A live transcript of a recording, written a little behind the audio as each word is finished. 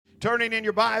Turning in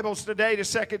your Bibles today to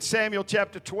 2 Samuel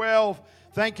chapter 12.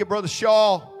 Thank you, Brother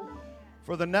Shaw,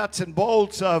 for the nuts and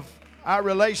bolts of our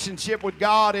relationship with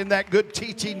God in that good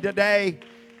teaching today.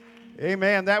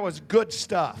 Amen. That was good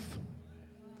stuff.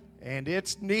 And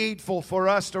it's needful for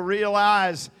us to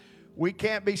realize we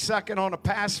can't be sucking on a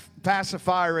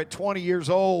pacifier at 20 years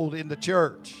old in the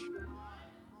church.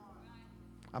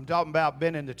 I'm talking about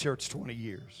been in the church 20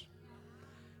 years.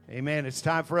 Amen. It's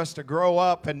time for us to grow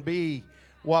up and be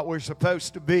what we're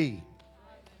supposed to be.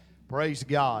 Praise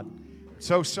God.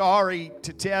 So sorry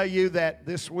to tell you that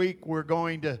this week we're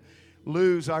going to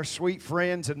lose our sweet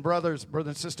friends and brothers. Brother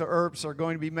and Sister Earps are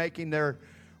going to be making their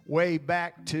way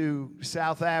back to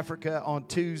South Africa on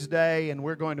Tuesday, and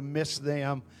we're going to miss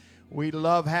them. We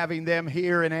love having them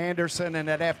here in Anderson and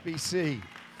at FBC.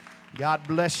 God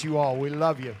bless you all. We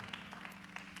love you.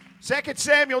 2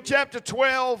 Samuel chapter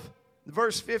 12,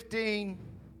 verse 15.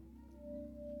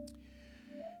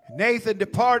 Nathan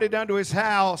departed unto his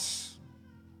house,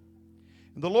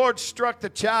 and the Lord struck the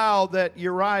child that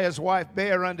Uriah's wife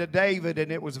bare unto David,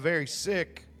 and it was very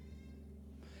sick.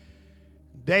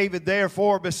 David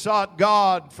therefore besought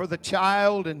God for the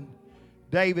child, and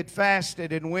David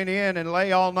fasted and went in and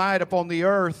lay all night upon the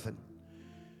earth. And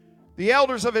the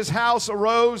elders of his house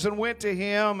arose and went to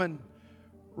him and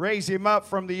raised him up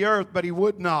from the earth, but he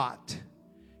would not,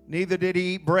 neither did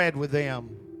he eat bread with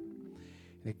them.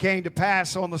 And it came to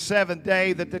pass on the seventh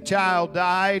day that the child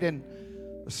died, and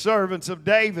the servants of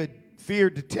David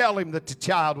feared to tell him that the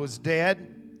child was dead.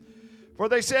 For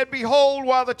they said, Behold,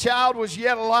 while the child was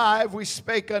yet alive, we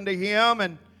spake unto him,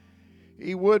 and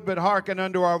he would but hearken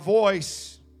unto our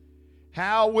voice.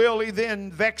 How will he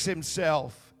then vex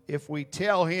himself if we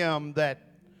tell him that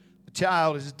the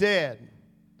child is dead?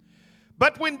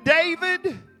 But when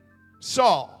David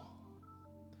saw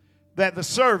that the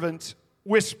servants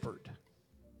whispered,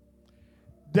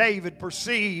 David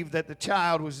perceived that the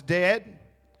child was dead.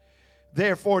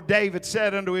 Therefore David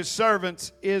said unto his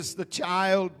servants, Is the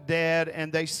child dead?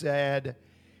 And they said,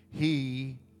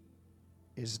 He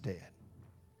is dead.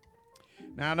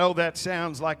 Now I know that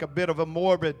sounds like a bit of a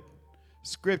morbid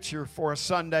scripture for a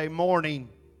Sunday morning.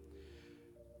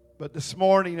 But this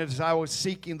morning as I was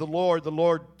seeking the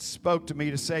Lord spoke to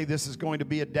me to say this is going to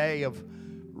be a day of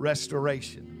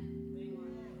restoration.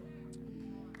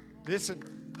 Listen,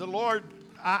 the Lord,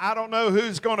 I don't know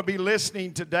who's going to be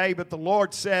listening today, but the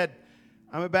Lord said,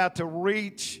 I'm about to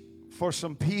reach for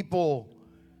some people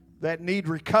that need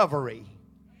recovery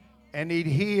and need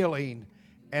healing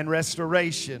and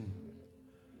restoration.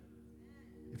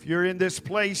 If you're in this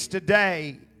place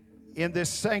today, in this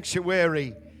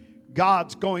sanctuary,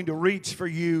 God's going to reach for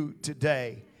you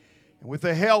today. And with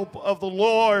the help of the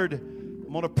Lord,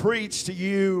 I'm going to preach to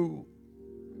you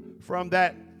from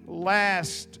that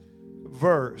last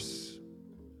verse.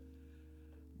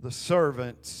 The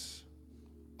servants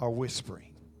are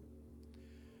whispering.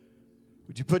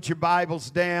 Would you put your Bibles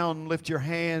down, lift your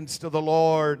hands to the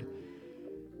Lord.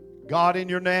 God, in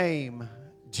your name,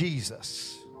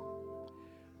 Jesus,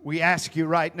 we ask you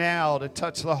right now to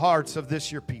touch the hearts of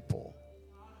this your people.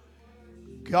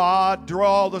 God,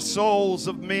 draw the souls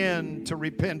of men to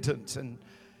repentance and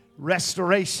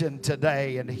restoration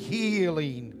today and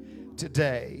healing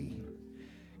today.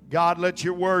 God, let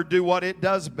your word do what it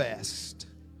does best.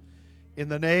 In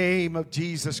the name of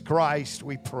Jesus Christ,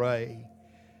 we pray.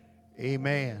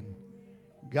 Amen.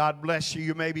 God bless you.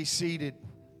 You may be seated.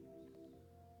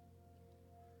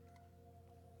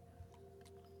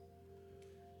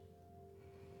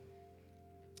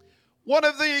 One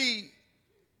of the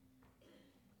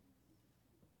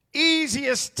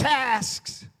easiest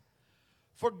tasks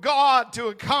for God to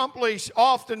accomplish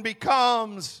often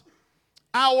becomes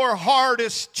our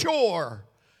hardest chore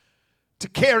to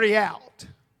carry out.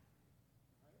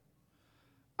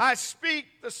 I speak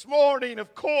this morning,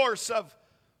 of course, of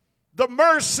the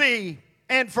mercy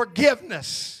and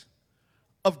forgiveness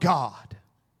of God.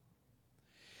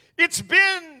 It's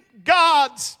been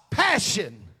God's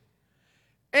passion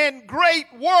and great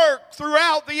work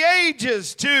throughout the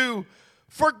ages to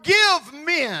forgive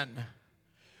men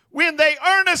when they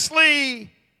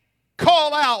earnestly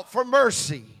call out for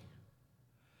mercy.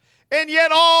 And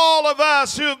yet all of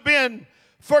us who have been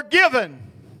forgiven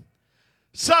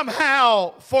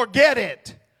somehow forget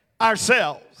it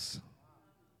ourselves.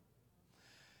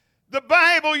 The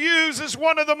Bible uses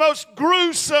one of the most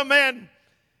gruesome and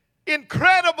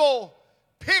incredible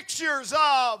pictures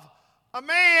of a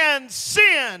man's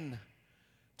sin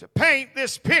to paint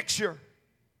this picture.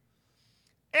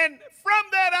 And from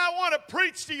that I want to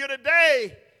preach to you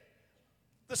today.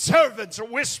 The servants are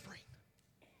whispering.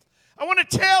 I want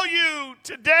to tell you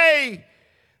today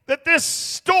that this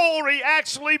story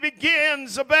actually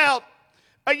begins about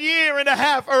a year and a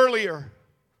half earlier.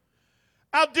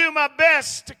 I'll do my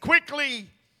best to quickly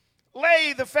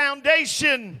lay the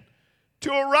foundation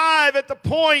to arrive at the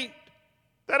point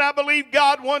that I believe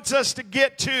God wants us to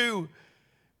get to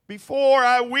before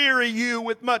I weary you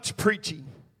with much preaching.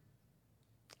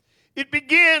 It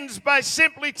begins by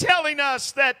simply telling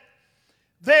us that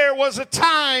there was a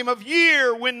time of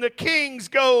year when the kings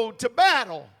go to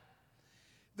battle,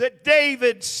 that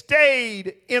David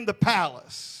stayed in the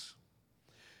palace.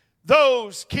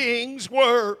 Those kings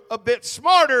were a bit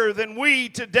smarter than we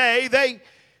today. They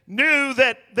knew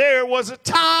that there was a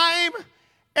time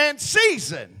and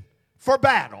season for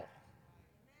battle.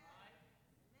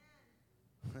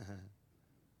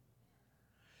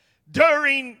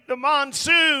 During the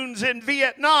monsoons in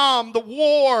Vietnam, the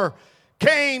war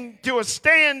came to a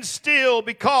standstill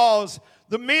because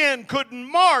the men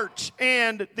couldn't march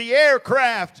and the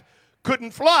aircraft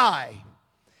couldn't fly.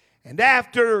 And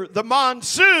after the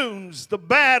monsoons, the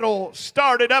battle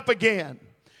started up again.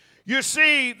 You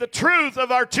see, the truth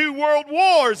of our two world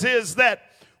wars is that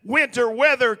winter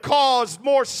weather caused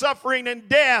more suffering and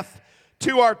death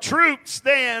to our troops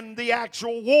than the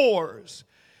actual wars.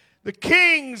 The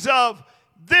kings of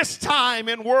this time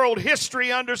in world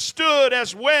history understood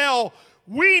as well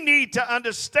we need to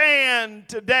understand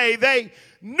today. They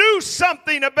knew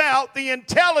something about the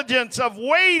intelligence of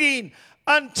waiting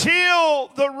until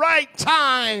the right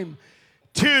time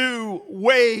to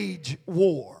wage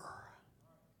war.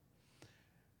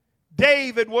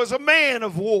 David was a man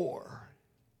of war.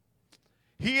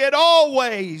 He had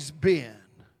always been.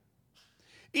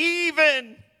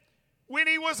 Even when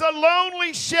he was a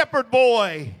lonely shepherd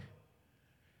boy,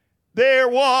 there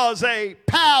was a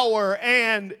power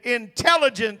and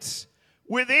intelligence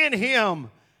within him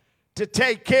to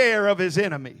take care of his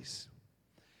enemies.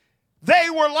 They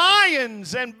were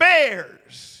lions and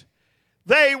bears.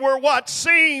 They were what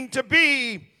seemed to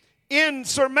be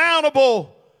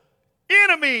insurmountable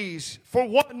enemies for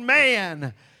one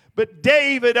man. But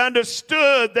David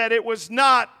understood that it was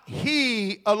not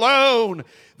he alone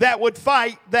that would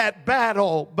fight that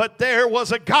battle, but there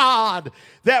was a God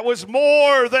that was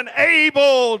more than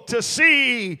able to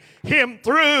see him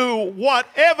through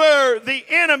whatever the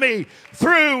enemy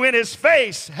threw in his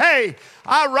face. Hey,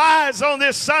 I rise on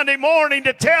this Sunday morning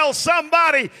to tell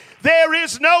somebody there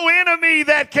is no enemy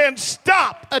that can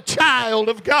stop a child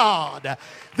of God.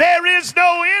 There is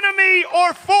no enemy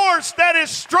or force that is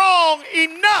strong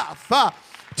enough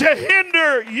to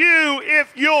hinder you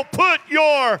if you'll put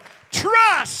your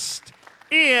trust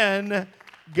in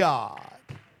God.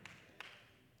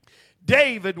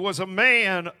 David was a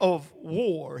man of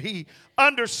war. He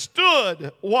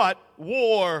understood what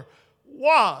war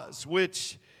was,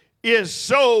 which is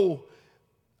so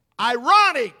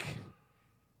ironic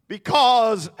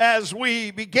because as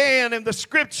we began in the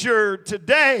scripture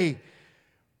today,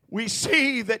 we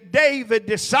see that David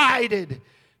decided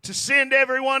to send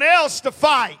everyone else to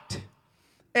fight,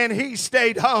 and he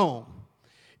stayed home.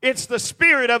 It's the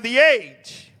spirit of the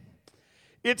age.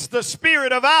 It's the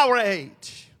spirit of our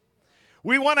age.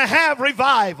 We want to have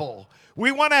revival.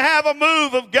 We want to have a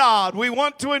move of God. We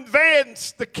want to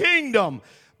advance the kingdom,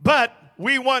 but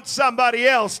we want somebody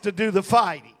else to do the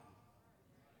fighting.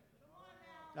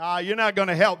 You're not going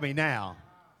to help me now.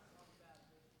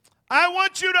 I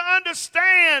want you to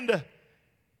understand,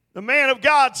 the man of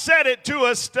God said it to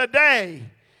us today.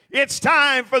 It's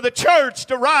time for the church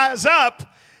to rise up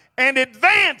and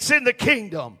advance in the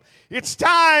kingdom. It's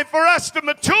time for us to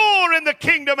mature in the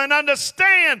kingdom and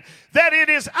understand that it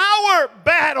is our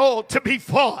battle to be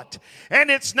fought. And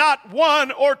it's not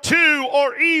one or two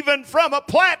or even from a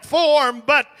platform,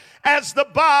 but as the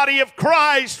body of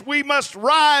Christ, we must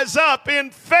rise up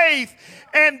in faith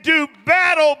and do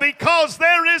battle because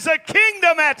there is a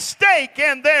kingdom at stake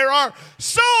and there are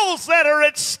souls that are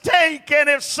at stake. And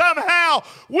if somehow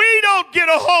we don't get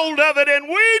a hold of it and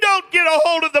we don't get a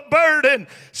hold of the burden,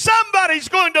 somebody's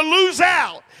going to lose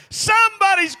out.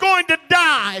 Somebody's going to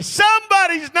die.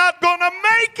 Somebody's not going to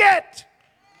make it.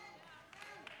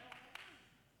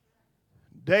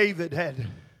 David had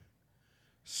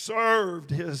served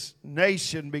his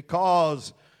nation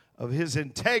because of his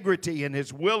integrity and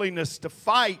his willingness to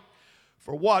fight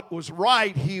for what was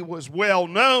right. He was well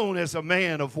known as a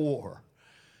man of war.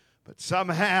 But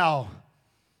somehow,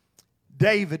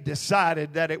 David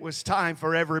decided that it was time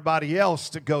for everybody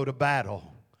else to go to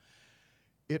battle.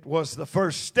 It was the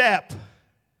first step.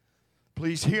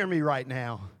 Please hear me right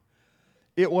now.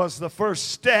 It was the first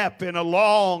step in a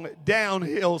long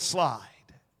downhill slide.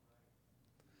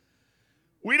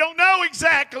 We don't know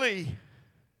exactly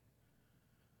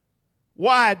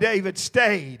why David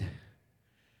stayed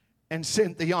and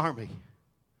sent the army.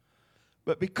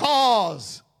 But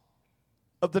because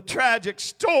of the tragic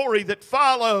story that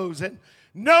follows and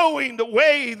knowing the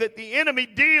way that the enemy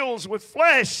deals with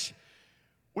flesh,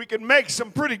 we can make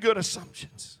some pretty good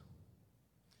assumptions.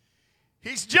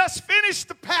 He's just finished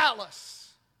the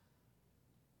palace.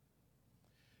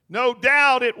 No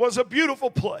doubt it was a beautiful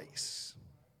place.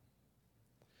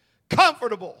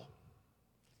 Comfortable,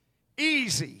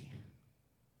 easy,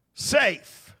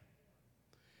 safe.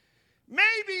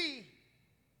 Maybe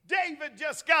David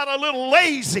just got a little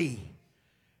lazy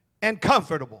and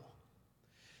comfortable.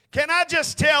 Can I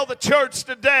just tell the church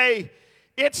today,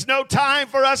 it's no time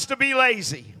for us to be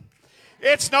lazy.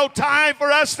 It's no time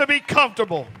for us to be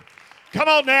comfortable. Come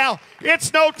on now.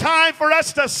 It's no time for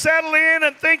us to settle in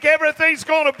and think everything's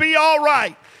going to be all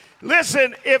right.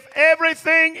 Listen, if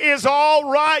everything is all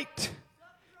right,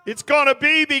 it's going to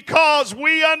be because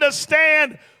we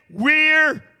understand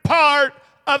we're part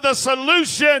of the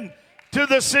solution to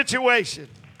the situation.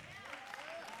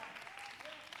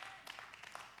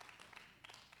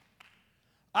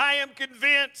 I am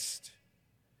convinced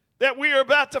that we are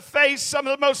about to face some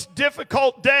of the most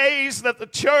difficult days that the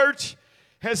church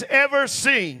has ever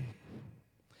seen.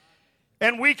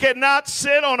 And we cannot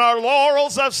sit on our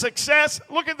laurels of success.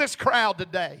 Look at this crowd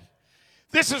today.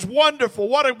 This is wonderful.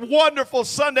 What a wonderful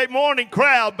Sunday morning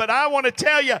crowd. But I want to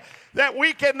tell you that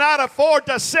we cannot afford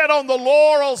to sit on the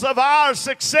laurels of our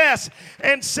success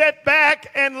and sit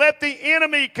back and let the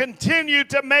enemy continue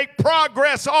to make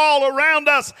progress all around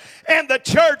us and the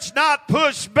church not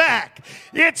push back.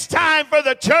 It's time for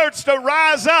the church to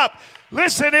rise up.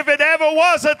 Listen, if it ever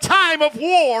was a time of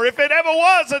war, if it ever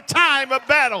was a time of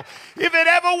battle, if it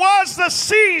ever was the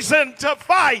season to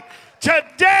fight,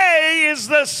 today is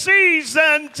the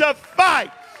season to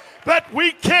fight. But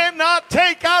we cannot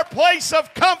take our place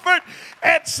of comfort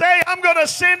and say, I'm going to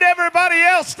send everybody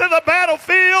else to the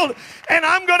battlefield and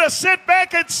I'm going to sit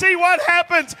back and see what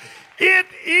happens. It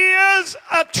is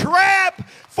a trap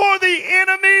for the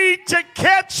enemy to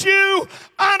catch you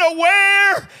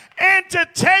unaware and to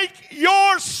take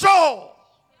your soul.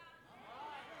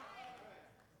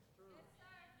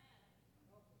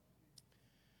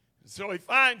 So he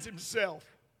finds himself.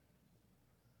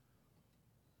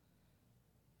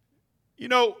 You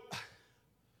know,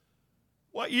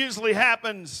 what usually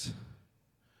happens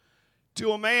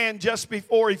to a man just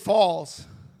before he falls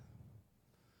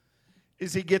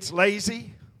is he gets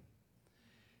lazy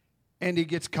and he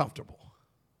gets comfortable.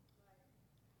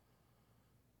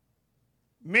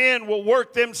 Men will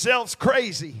work themselves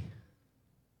crazy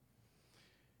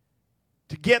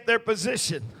to get their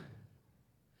position,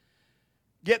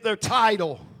 get their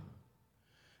title,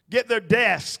 get their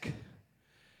desk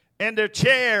and their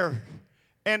chair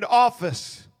and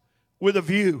office with a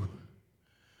view.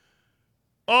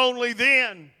 Only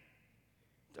then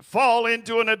to fall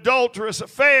into an adulterous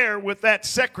affair with that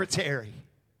secretary.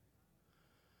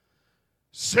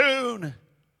 Soon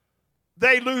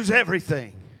they lose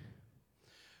everything.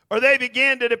 Or they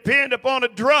begin to depend upon a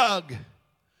drug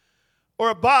or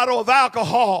a bottle of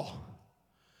alcohol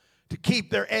to keep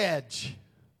their edge.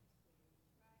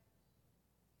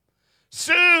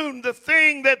 Soon the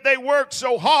thing that they work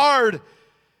so hard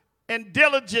and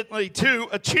diligently to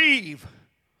achieve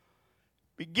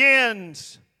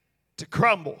begins to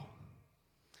crumble.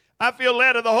 I feel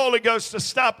led of the Holy Ghost to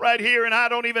stop right here, and I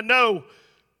don't even know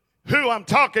who I'm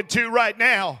talking to right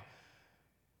now,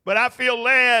 but I feel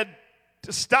led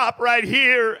to stop right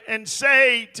here and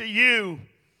say to you,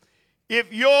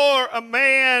 if you're a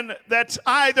man that's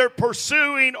either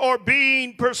pursuing or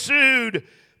being pursued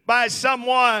by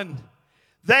someone,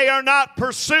 they are not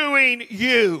pursuing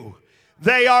you.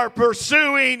 They are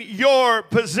pursuing your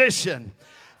position.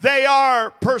 They are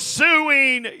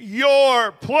pursuing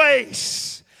your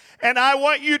place. And I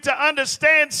want you to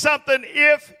understand something.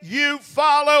 If you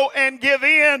follow and give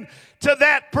in to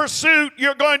that pursuit,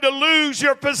 you're going to lose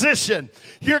your position.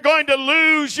 You're going to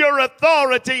lose your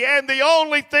authority. And the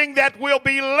only thing that will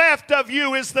be left of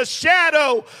you is the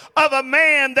shadow of a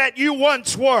man that you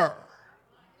once were.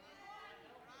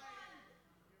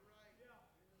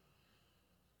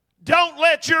 Don't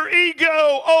let your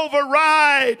ego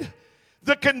override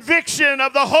the conviction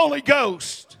of the Holy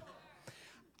Ghost.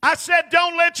 I said,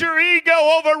 don't let your ego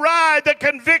override the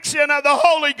conviction of the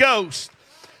Holy Ghost.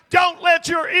 Don't let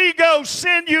your ego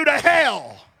send you to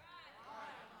hell.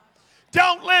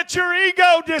 Don't let your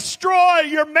ego destroy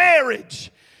your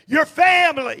marriage, your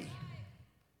family.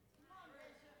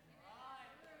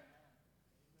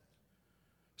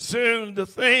 Soon the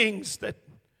things that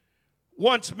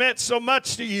once meant so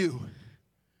much to you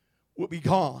will be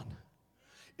gone.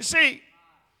 You see,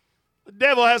 The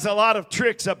devil has a lot of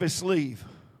tricks up his sleeve,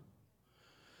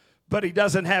 but he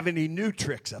doesn't have any new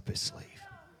tricks up his sleeve.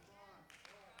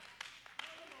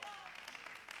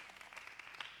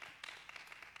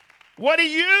 What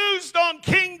he used on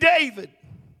King David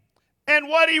and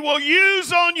what he will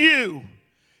use on you,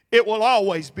 it will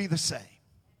always be the same.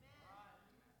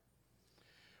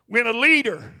 When a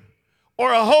leader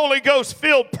or a Holy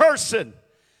Ghost-filled person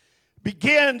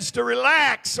begins to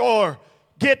relax or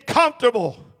get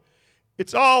comfortable,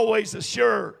 it's always a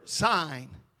sure sign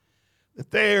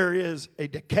that there is a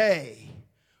decay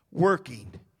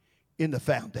working in the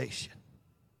foundation.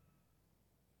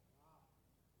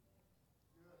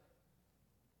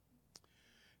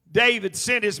 David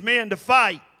sent his men to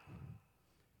fight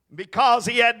because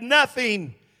he had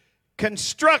nothing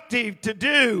constructive to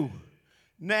do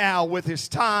now with his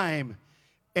time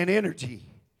and energy.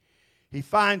 He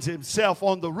finds himself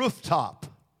on the rooftop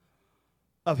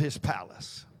of his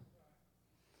palace.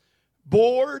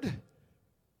 Bored.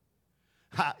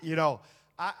 I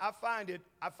find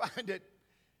it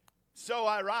so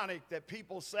ironic that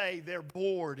people say they're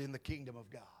bored in the kingdom of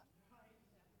God.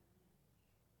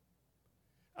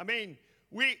 I mean,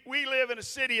 we live in a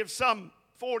city of some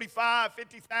 45,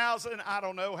 50,000, I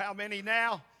don't know how many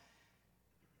now.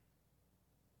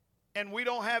 And we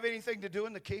don't have anything to do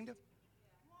in the kingdom.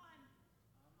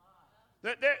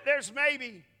 There's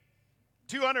maybe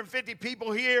 250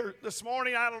 people here this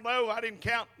morning. I don't know. I didn't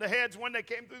count the heads when they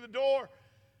came through the door.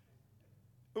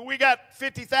 But we got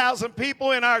 50,000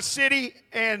 people in our city,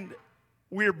 and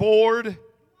we're bored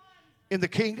in the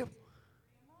kingdom.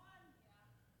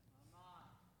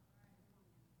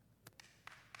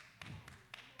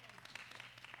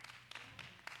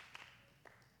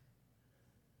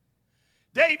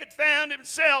 David found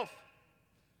himself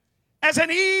as an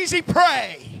easy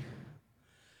prey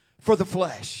for the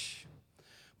flesh.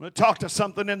 I'm going to talk to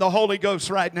something in the Holy Ghost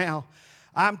right now.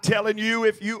 I'm telling you,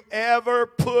 if you ever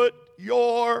put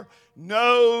your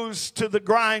nose to the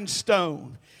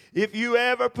grindstone, if you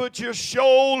ever put your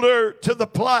shoulder to the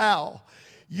plow,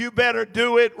 you better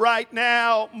do it right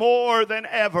now more than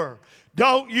ever.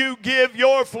 Don't you give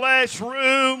your flesh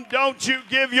room. Don't you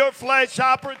give your flesh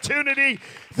opportunity.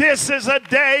 This is a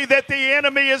day that the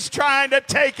enemy is trying to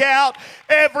take out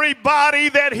everybody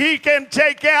that he can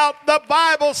take out. The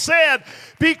Bible said,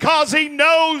 because he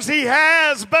knows he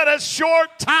has but a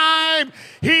short time,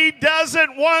 he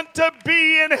doesn't want to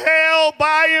be in hell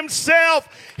by himself.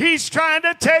 He's trying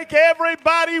to take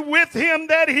everybody with him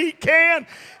that he can.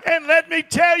 And let me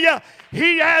tell you,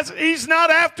 he's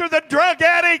not after the drug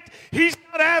addict. He's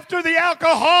not after the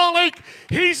alcoholic.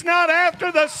 He's not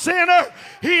after the sinner.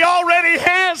 He already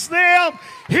has them.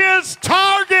 His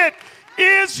target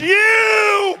is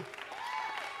you.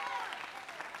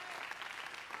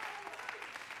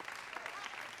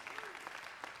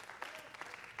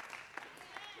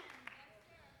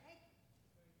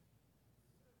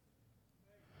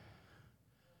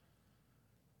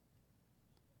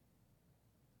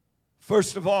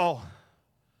 First of all,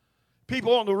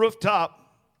 people on the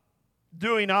rooftop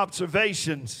doing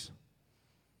observations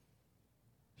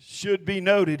should be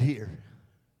noted here.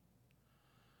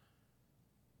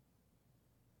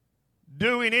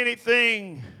 Doing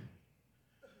anything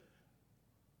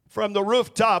from the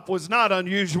rooftop was not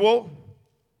unusual.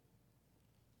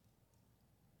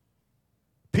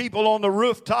 People on the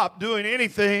rooftop doing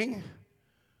anything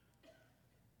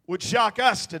would shock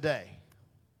us today.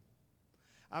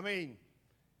 I mean,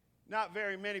 not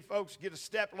very many folks get a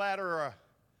step ladder or a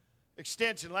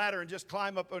extension ladder and just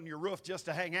climb up on your roof just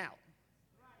to hang out.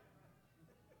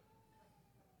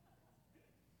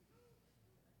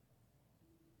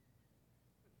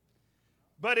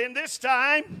 But in this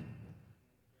time,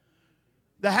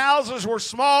 the houses were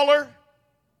smaller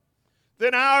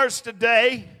than ours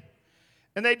today,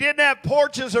 and they didn't have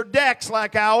porches or decks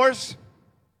like ours.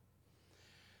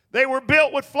 They were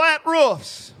built with flat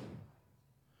roofs,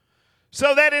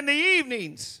 so that in the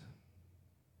evenings,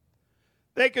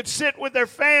 they could sit with their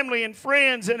family and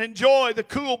friends and enjoy the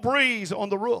cool breeze on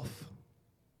the roof.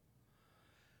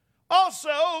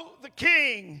 Also, the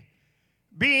king,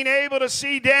 being able to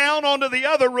see down onto the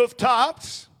other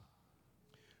rooftops,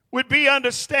 would be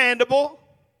understandable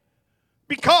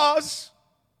because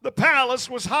the palace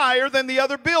was higher than the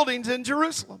other buildings in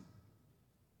Jerusalem.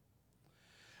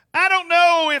 I don't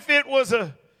know if it was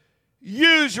a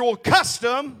usual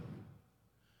custom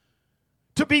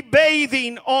to be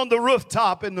bathing on the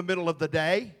rooftop in the middle of the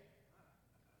day,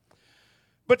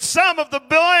 but some of the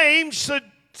blame should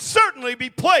certainly be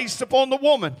placed upon the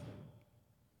woman.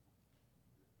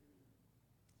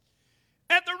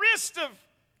 At the risk of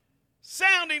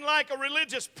sounding like a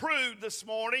religious prude this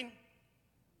morning,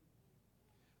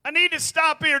 I need to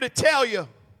stop here to tell you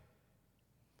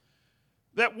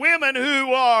that women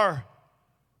who are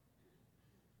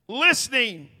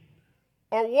listening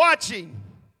or watching,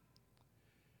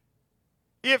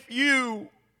 if you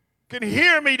can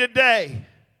hear me today,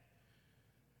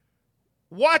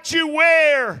 what you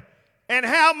wear and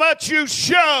how much you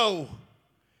show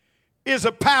is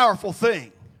a powerful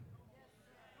thing.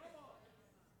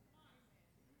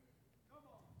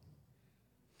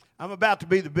 I'm about to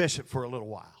be the bishop for a little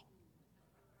while.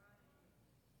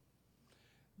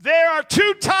 There are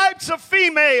two types of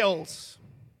females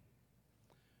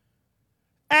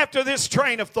after this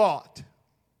train of thought.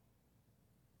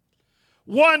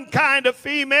 One kind of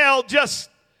female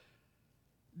just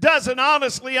doesn't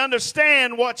honestly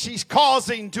understand what she's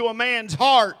causing to a man's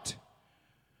heart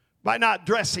by not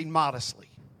dressing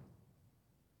modestly.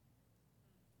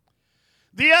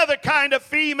 The other kind of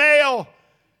female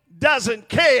doesn't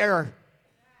care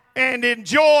and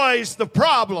enjoys the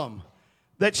problem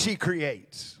that she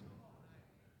creates.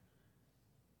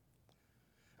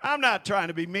 I'm not trying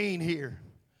to be mean here,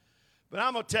 but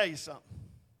I'm going to tell you something.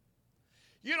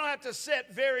 You don't have to sit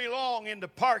very long in the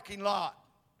parking lot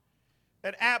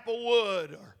at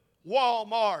Applewood or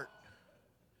Walmart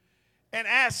and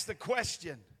ask the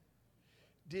question,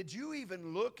 did you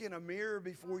even look in a mirror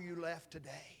before you left today?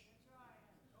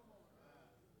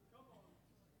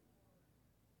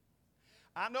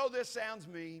 I know this sounds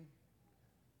mean.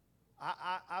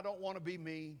 I don't want to be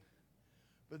mean.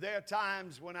 But there are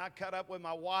times when I cut up with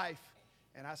my wife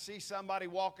and I see somebody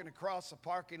walking across the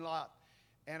parking lot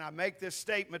and I make this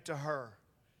statement to her: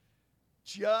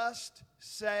 just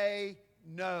say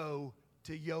no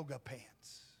to yoga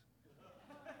pants.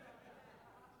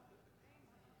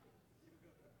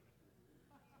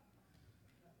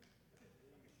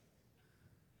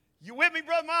 You with me,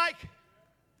 Brother Mike?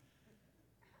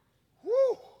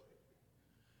 Woo!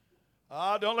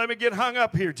 Oh, don't let me get hung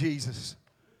up here, Jesus.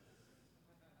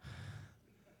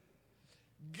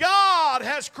 God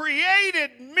has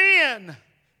created men,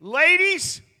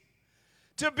 ladies,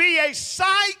 to be a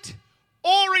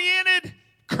sight-oriented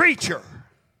creature.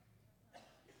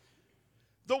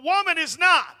 The woman is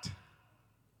not.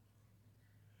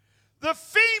 The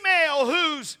female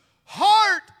whose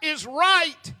heart is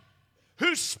right,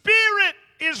 whose spirit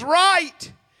is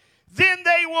right, then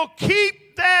they will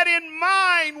keep that in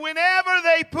mind whenever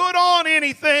they put on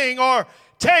anything or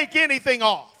take anything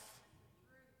off.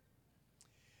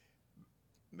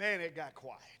 Man, it got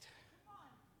quiet.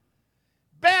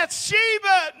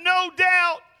 Bathsheba, no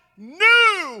doubt,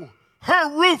 knew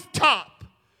her rooftop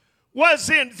was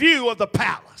in view of the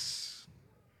palace.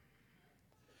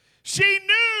 She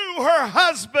knew her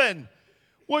husband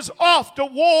was off to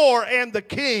war and the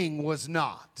king was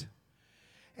not.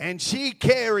 And she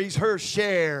carries her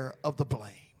share of the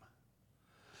blame.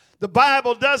 The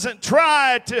Bible doesn't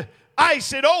try to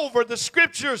ice it over. The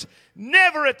scriptures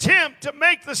never attempt to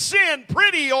make the sin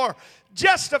pretty or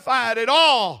justify it at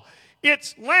all.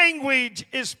 Its language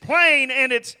is plain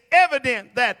and it's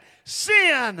evident that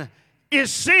sin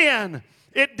is sin.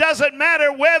 It doesn't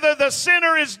matter whether the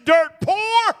sinner is dirt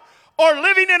poor or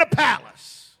living in a palace.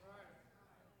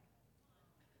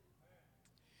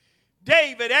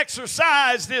 David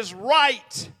exercised his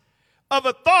right of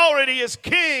authority as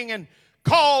king and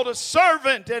called a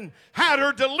servant and had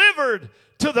her delivered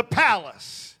to the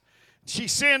palace. She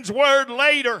sends word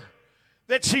later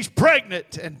that she's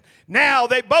pregnant, and now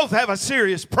they both have a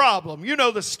serious problem. You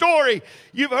know the story.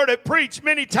 You've heard it preached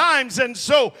many times, and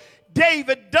so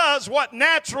David does what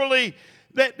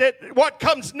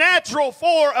comes natural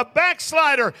for a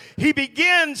backslider. He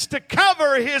begins to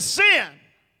cover his sin.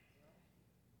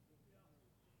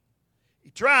 He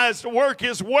tries to work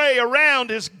his way around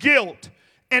his guilt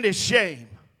and his shame.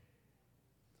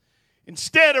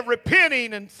 Instead of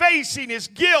repenting and facing his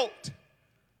guilt,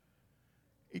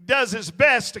 he does his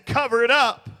best to cover it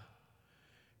up and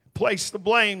place the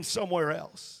blame somewhere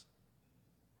else.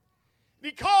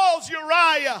 He calls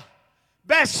Uriah,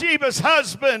 Bathsheba's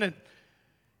husband, and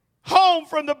home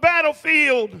from the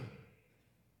battlefield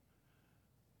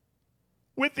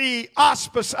with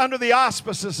under the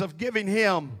auspices of giving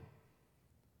him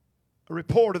a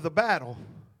report of the battle.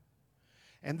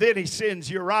 And then he sends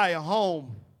Uriah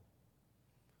home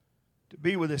to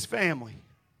be with his family.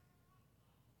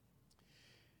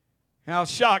 How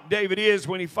shocked David is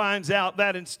when he finds out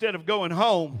that instead of going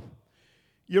home,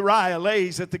 Uriah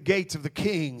lays at the gates of the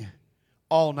king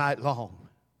all night long.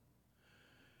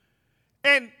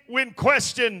 And when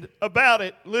questioned about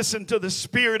it, listen to the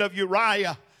spirit of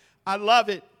Uriah. I love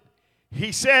it.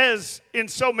 He says in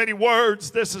so many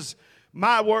words, this is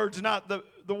my words, not the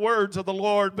words of the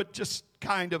Lord, but just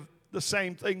kind of the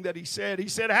same thing that he said. He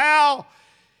said, how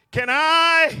can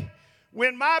I,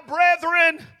 when my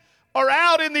brethren are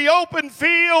out in the open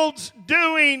fields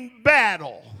doing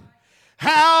battle,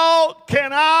 how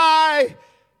can I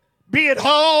be at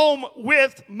home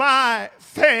with my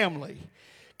family?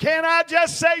 Can I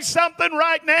just say something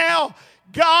right now?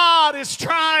 God is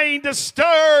trying to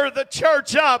stir the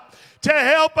church up to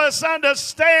help us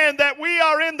understand that we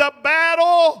are in the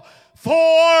battle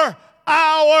for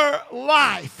our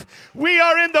life. We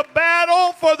are in the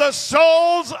battle for the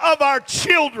souls of our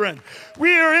children.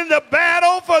 We are in the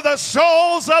battle for the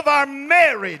souls of our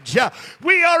marriage.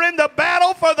 We are in the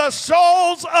battle for the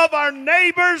souls of our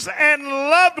neighbors and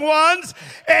loved ones.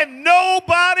 And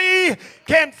nobody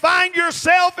can find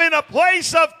yourself in a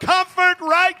place of comfort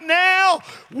right now.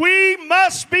 We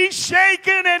must be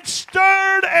shaken and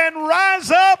stirred and rise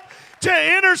up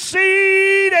to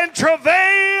intercede and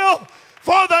travail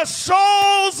for the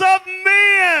souls of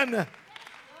men.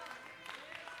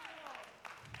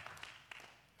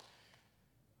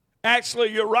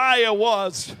 Actually, Uriah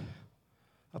was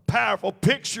a powerful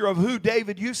picture of who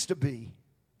David used to be.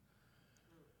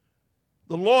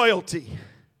 The loyalty,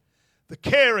 the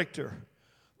character,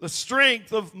 the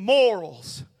strength of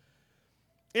morals.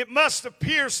 It must have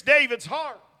pierced David's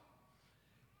heart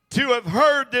to have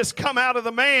heard this come out of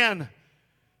the man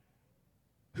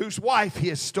whose wife he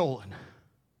has stolen.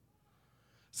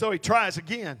 So he tries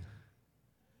again.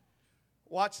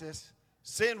 Watch this.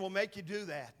 Sin will make you do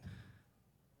that.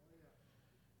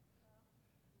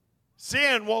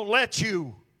 Sin won't let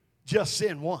you just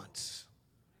sin once.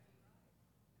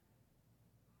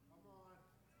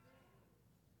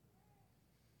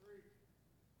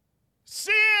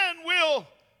 Sin will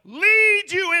lead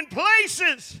you in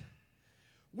places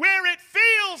where it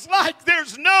feels like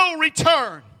there's no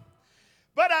return.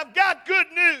 But I've got good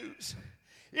news.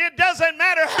 It doesn't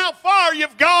matter how far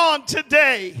you've gone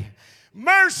today.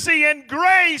 Mercy and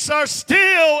grace are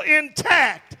still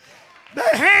intact.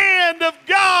 The hand of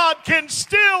God can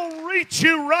still reach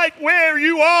you right where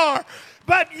you are.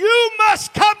 But you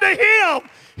must come to Him.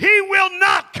 He will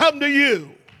not come to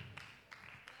you.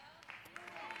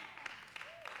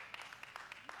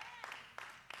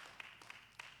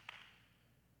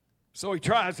 So he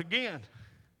tries again.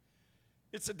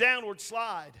 It's a downward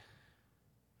slide.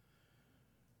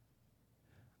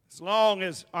 As long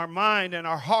as our mind and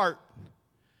our heart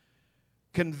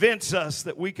convince us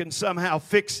that we can somehow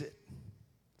fix it,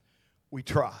 we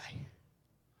try.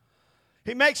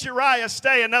 He makes Uriah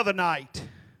stay another night,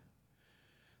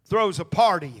 throws a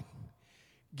party,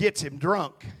 gets him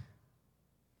drunk.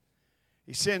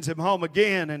 He sends him home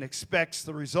again and expects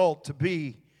the result to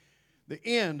be the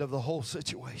end of the whole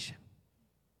situation.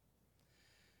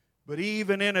 But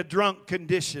even in a drunk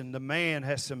condition, the man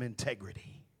has some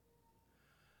integrity.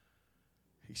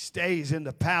 He stays in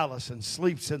the palace and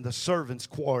sleeps in the servants'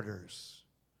 quarters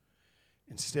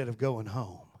instead of going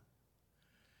home.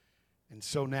 And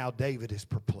so now David is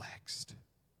perplexed.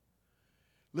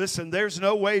 Listen, there's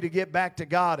no way to get back to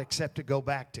God except to go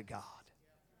back to God.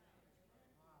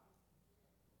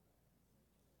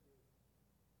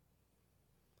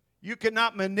 You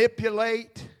cannot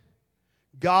manipulate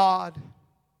God.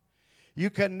 You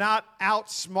cannot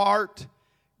outsmart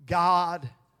God.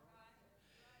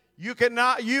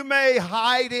 You may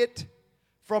hide it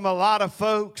from a lot of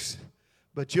folks,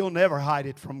 but you'll never hide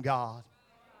it from God.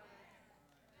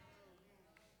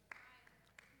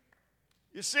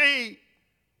 You see,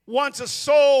 once a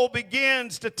soul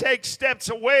begins to take steps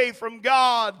away from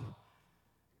God,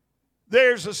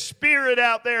 there's a spirit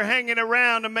out there hanging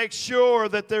around to make sure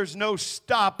that there's no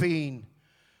stopping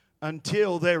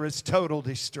until there is total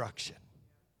destruction.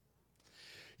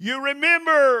 You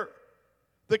remember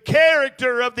the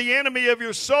character of the enemy of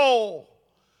your soul.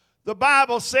 The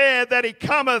Bible said that he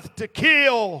cometh to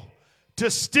kill,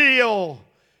 to steal,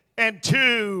 and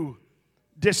to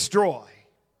destroy.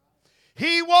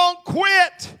 He won't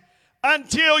quit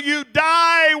until you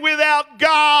die without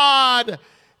God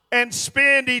and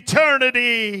spend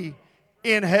eternity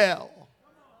in hell.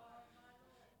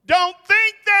 Don't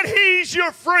think that he's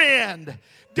your friend.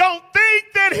 Don't think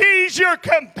that he's your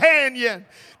companion.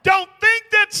 Don't think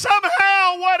that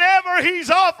somehow whatever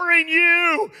he's offering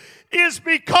you is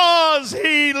because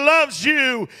he loves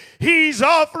you. He's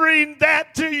offering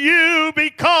that to you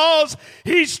because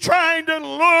he's trying to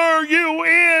lure you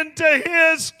into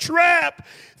his trap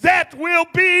that will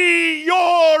be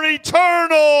your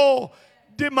eternal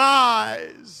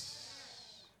demise.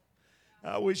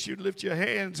 I wish you'd lift your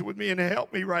hands with me and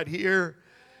help me right here.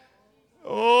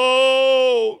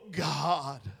 Oh,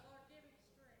 God.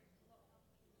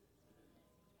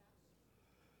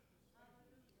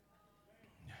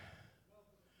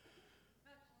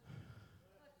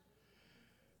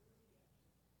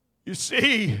 You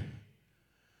see,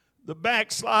 the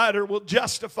backslider will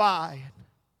justify it,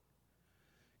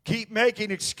 keep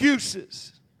making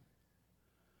excuses,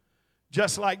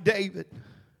 just like David,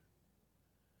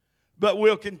 but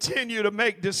will continue to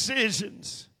make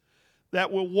decisions that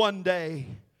will one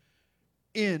day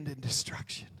end in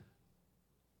destruction.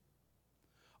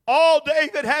 All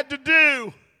David had to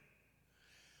do,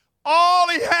 all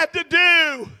he had to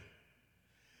do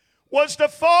was to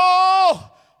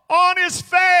fall on his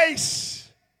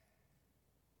face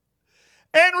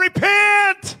and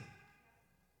repent.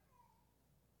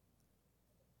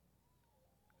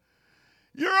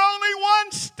 You're only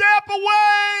one step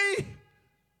away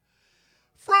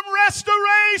from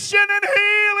restoration and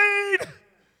healing.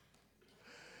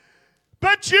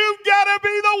 But you've got to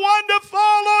be the one to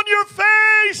fall on your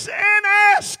face and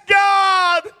ask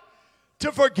God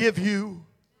to forgive you.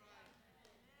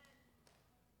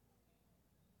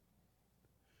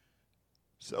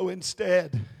 So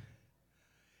instead,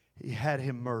 he had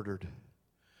him murdered.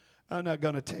 I'm not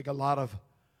going to take a lot of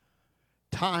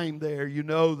time there. You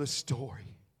know the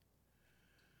story.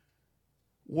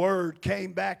 Word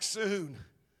came back soon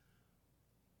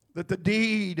that the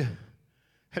deed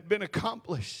had been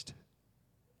accomplished.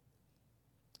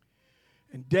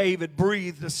 And David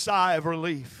breathed a sigh of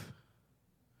relief.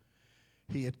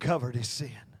 He had covered his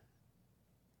sin.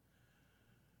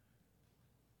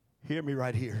 Hear me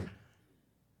right here.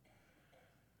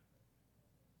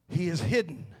 He has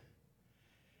hidden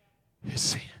his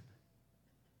sin.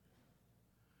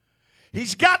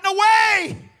 He's gotten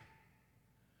away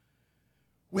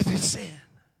with his sin.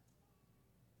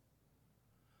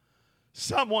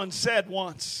 Someone said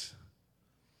once,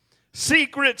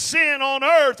 secret sin on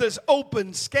earth is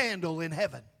open scandal in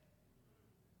heaven.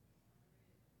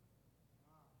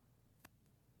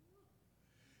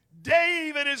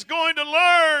 David is going to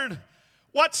learn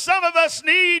what some of us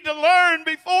need to learn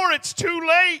before it's too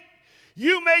late.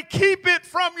 You may keep it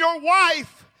from your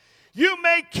wife. You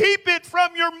may keep it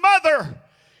from your mother.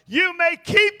 You may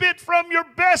keep it from your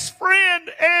best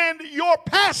friend and your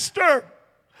pastor.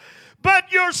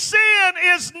 But your sin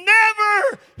is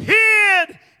never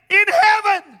hid in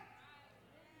heaven.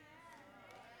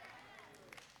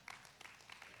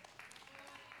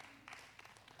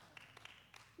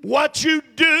 What you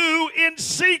do in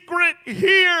secret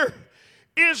here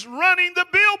is running the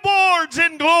billboards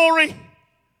in glory.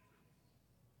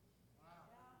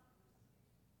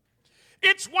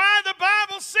 It's why the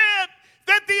Bible said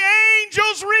that the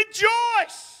angels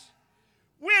rejoice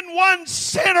when one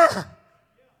sinner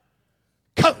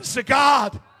comes to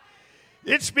God.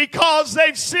 It's because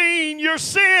they've seen your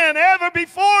sin ever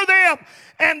before them.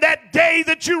 And that day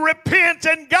that you repent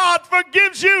and God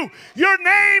forgives you, your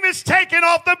name is taken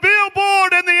off the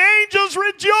billboard and the angels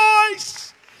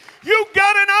rejoice. You've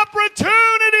got an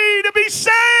opportunity to be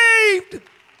saved.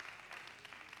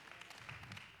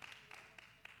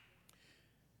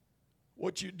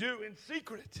 What you do in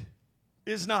secret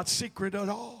is not secret at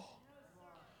all.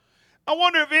 I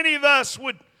wonder if any of us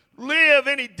would live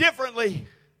any differently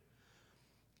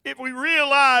if we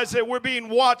realize that we're being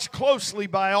watched closely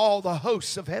by all the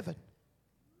hosts of heaven,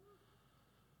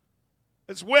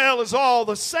 as well as all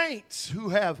the saints who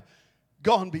have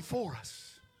gone before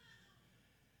us.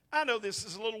 I know this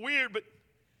is a little weird, but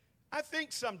I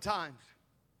think sometimes,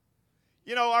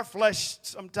 our flesh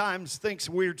sometimes thinks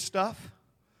weird stuff.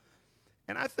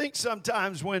 And I think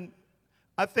sometimes when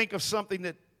I think of something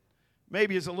that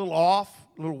maybe is a little off,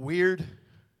 a little weird,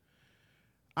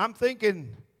 I'm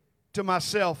thinking to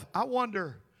myself, I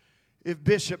wonder if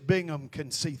Bishop Bingham can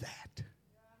see that.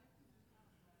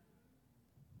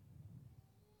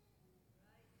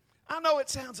 I know it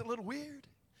sounds a little weird,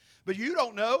 but you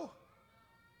don't know,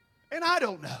 and I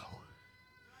don't know.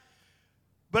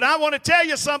 But I want to tell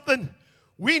you something.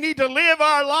 We need to live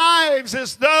our lives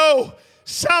as though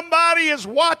somebody is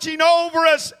watching over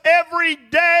us every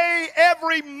day,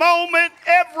 every moment,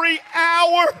 every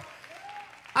hour.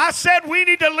 I said we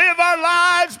need to live our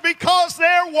lives because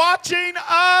they're watching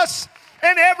us,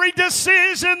 and every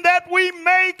decision that we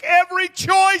make, every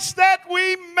choice that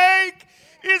we make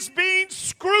is being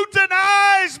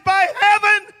scrutinized by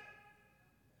heaven.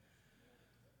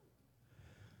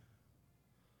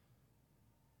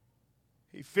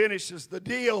 He finishes the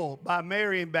deal by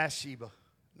marrying Bathsheba.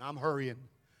 And I'm hurrying.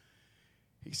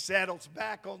 He settles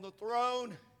back on the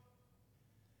throne,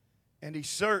 and he's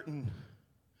certain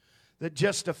that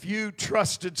just a few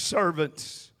trusted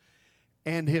servants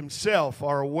and himself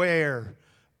are aware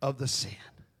of the sin.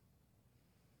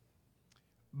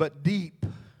 But deep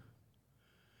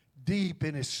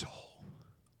in his soul,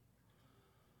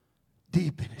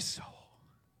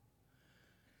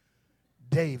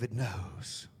 David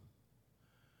knows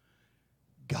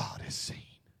God has seen.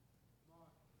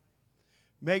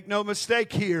 Make no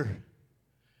mistake here.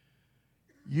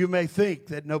 You may think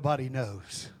that nobody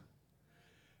knows.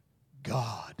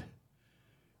 God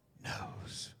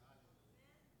knows.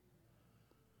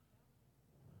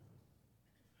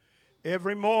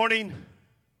 Every morning,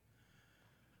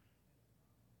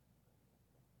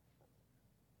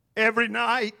 every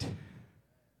night,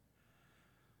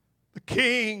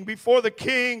 before the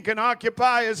king can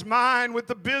occupy his mind with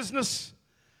the business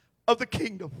of the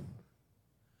kingdom,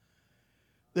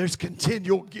 there's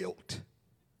continual guilt.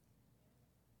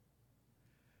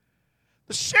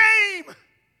 The shame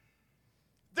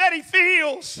that he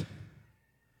feels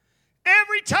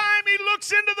every time he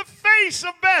looks into the face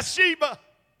of Bathsheba.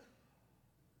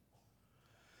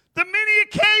 The many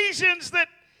occasions that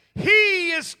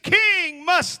he as king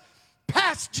must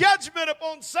pass judgment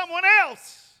upon someone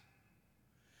else.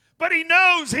 But he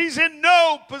knows he's in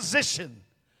no position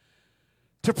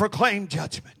to proclaim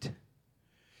judgment.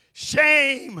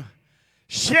 Shame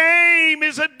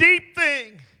is a deep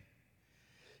thing.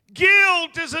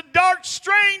 Guilt is a dark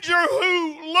stranger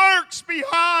who lurks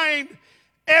behind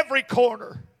every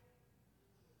corner.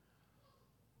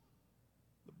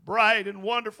 The bright and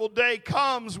wonderful day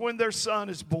comes when their son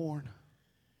is born.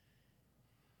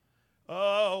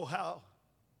 Oh, how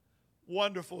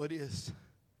wonderful it is.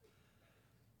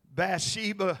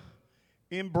 Bathsheba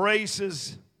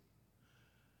embraces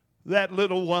that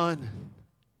little one.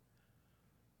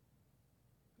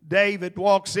 David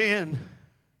walks in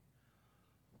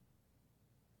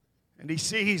and he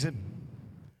sees him.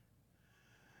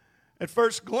 At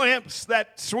first glimpse,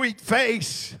 that sweet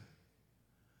face,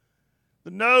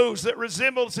 the nose that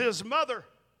resembles his mother,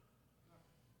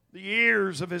 the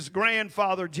ears of his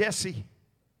grandfather Jesse,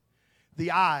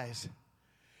 the eyes.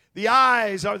 The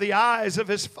eyes are the eyes of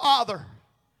his father.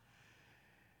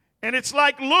 And it's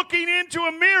like looking into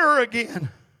a mirror again.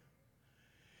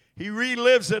 He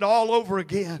relives it all over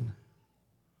again.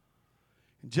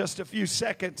 In just a few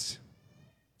seconds,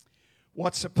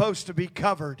 what's supposed to be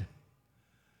covered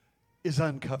is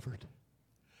uncovered.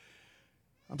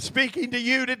 I'm speaking to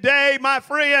you today, my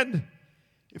friend.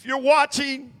 If you're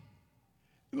watching,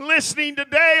 listening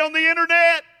today on the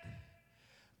internet,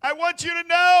 I want you to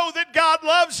know that God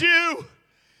loves you,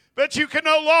 but you can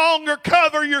no longer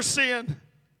cover your sin.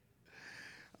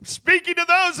 I'm speaking to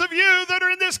those of you that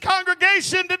are in this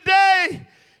congregation today.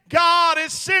 God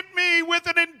has sent me with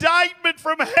an indictment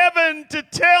from heaven to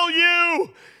tell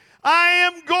you, I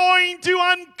am going to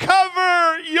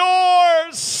uncover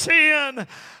your sin.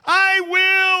 I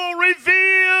will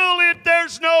reveal it.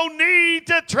 There's no need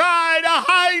to try to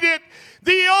hide it.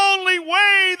 The only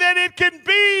way that it can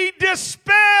be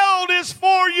dispelled is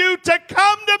for you to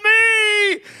come to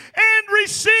me and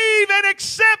receive and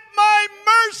accept my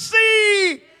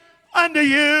mercy unto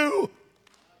you.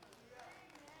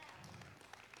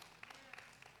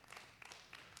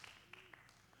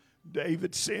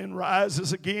 David's sin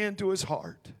rises again to his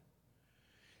heart.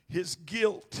 His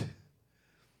guilt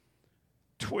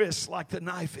twists like the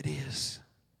knife it is.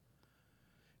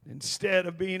 Instead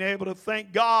of being able to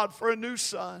thank God for a new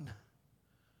son,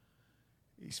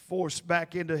 he's forced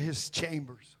back into his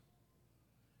chambers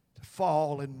to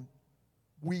fall and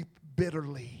weep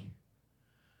bitterly.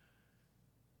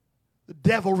 The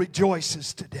devil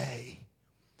rejoices today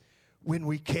when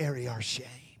we carry our shame.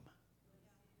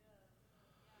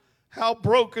 How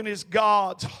broken is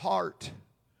God's heart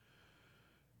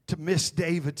to miss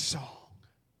David's song.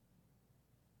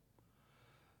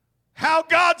 How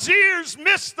God's ears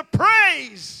miss the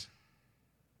praise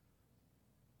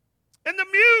and the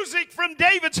music from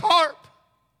David's harp.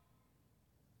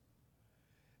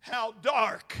 How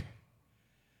dark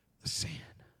the sin.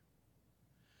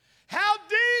 How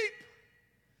deep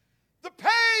the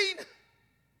pain.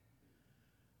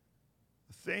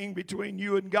 The thing between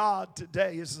you and God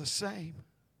today is the same.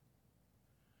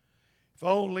 If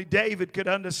only David could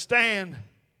understand.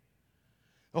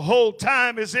 The whole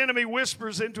time his enemy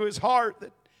whispers into his heart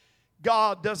that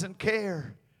God doesn't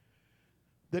care,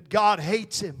 that God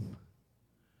hates him,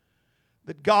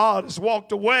 that God has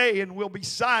walked away and will be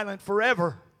silent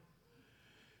forever.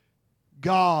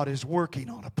 God is working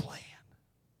on a plan.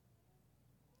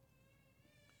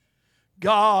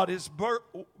 God is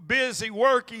busy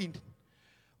working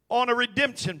on a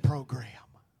redemption program.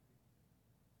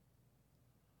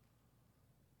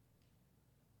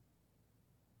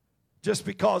 Just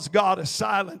because God is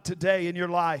silent today in your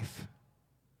life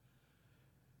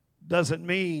doesn't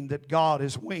mean that God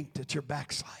has winked at your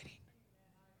backsliding.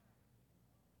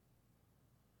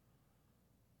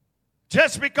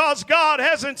 Just because God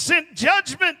hasn't sent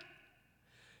judgment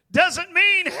doesn't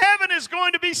mean heaven is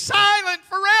going to be silent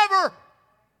forever.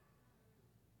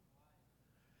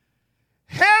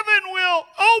 Heaven will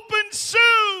open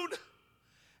soon,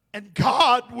 and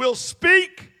God will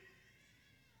speak.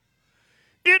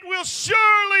 It will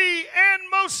surely and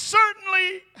most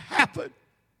certainly happen.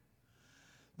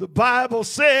 The Bible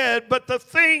said, but the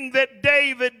thing that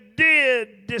David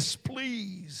did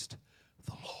displeased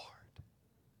the Lord.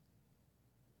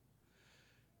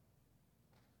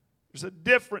 There's a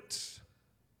difference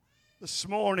this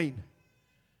morning.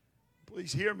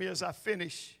 Please hear me as I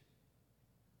finish.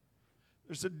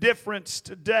 There's a difference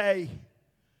today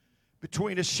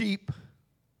between a sheep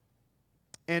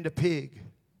and a pig.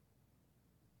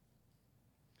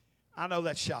 I know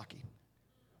that's shocking.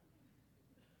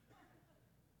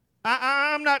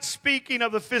 I'm not speaking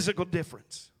of the physical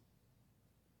difference.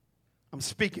 I'm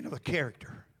speaking of a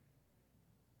character.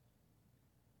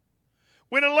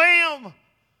 When a lamb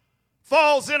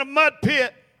falls in a mud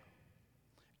pit,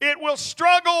 it will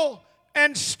struggle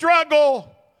and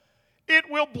struggle. It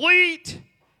will bleat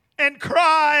and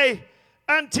cry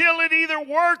until it either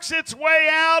works its way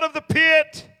out of the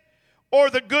pit or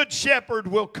the good shepherd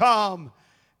will come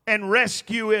and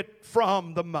rescue it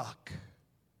from the muck.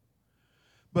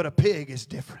 But a pig is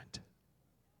different.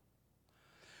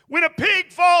 When a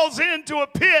pig falls into a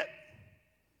pit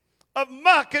of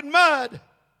muck and mud,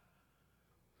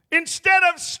 instead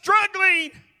of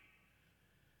struggling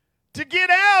to get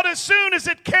out as soon as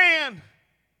it can,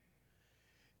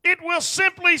 it will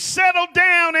simply settle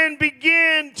down and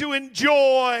begin to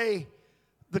enjoy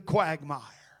the quagmire.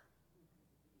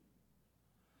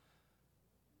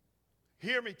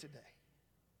 Hear me today.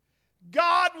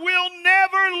 God will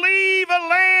never leave a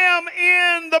lamb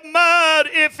in the mud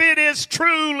if it is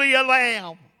truly a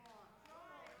lamb.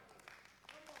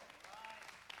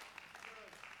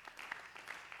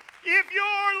 If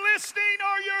you're listening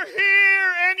or you're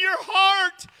here and your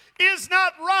heart is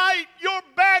not right, you're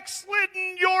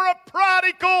backslidden, you're a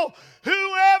prodigal,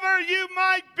 whoever you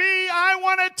might be, I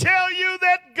want to tell you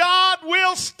that God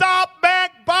will stop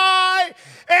back by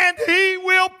and He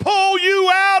will pull you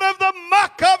out of the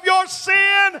muck of your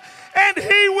sin, and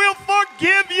He will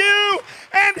forgive you,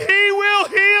 and He will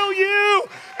heal you,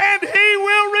 and He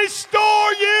will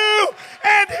restore you,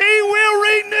 and He will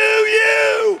renew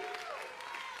you.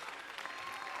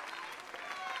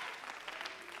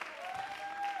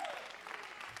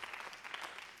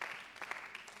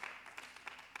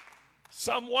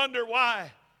 Some wonder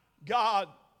why God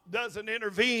doesn't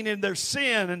intervene in their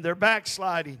sin and their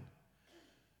backsliding.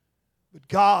 But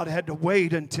God had to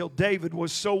wait until David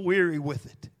was so weary with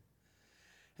it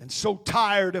and so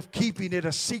tired of keeping it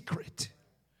a secret,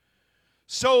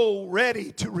 so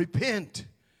ready to repent,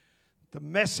 the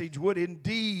message would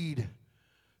indeed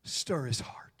stir his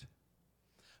heart.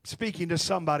 I'm speaking to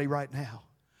somebody right now.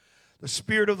 The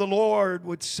Spirit of the Lord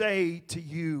would say to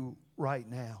you right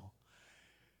now,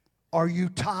 are you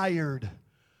tired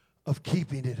of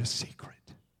keeping it a secret?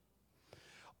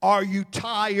 Are you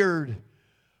tired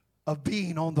of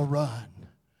being on the run?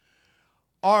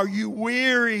 Are you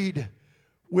wearied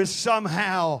with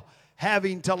somehow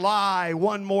having to lie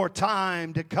one more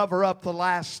time to cover up the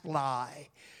last lie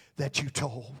that you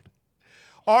told?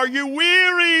 Are you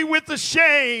weary with the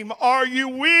shame? Are you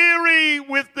weary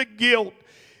with the guilt?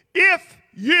 If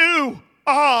you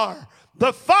are,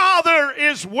 the Father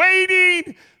is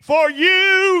waiting for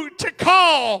you to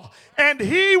call, and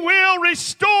He will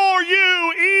restore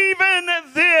you even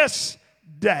this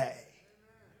day.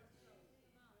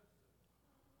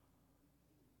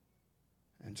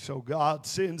 And so God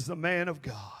sends the man of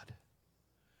God.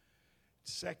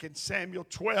 2 Samuel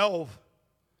 12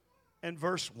 and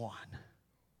verse 1.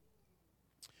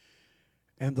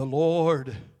 And the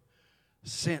Lord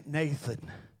sent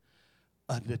Nathan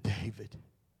unto David.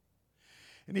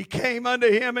 And he came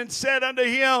unto him and said unto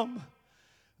him,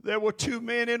 there were two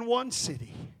men in one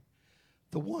city,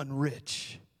 the one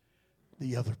rich,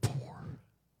 the other poor.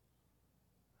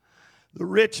 The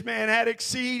rich man had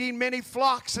exceeding many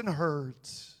flocks and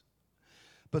herds,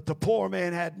 but the poor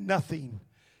man had nothing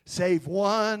save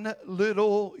one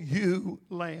little ewe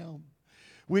lamb,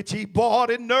 which he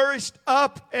bought and nourished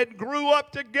up and grew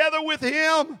up together with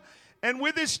him and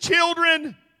with his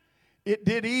children. It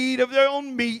did eat of their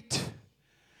own meat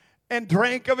and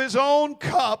drank of his own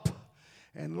cup,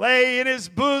 and lay in his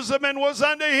bosom, and was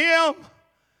unto him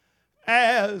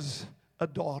as a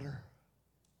daughter.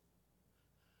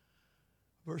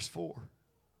 Verse 4.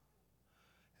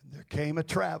 And there came a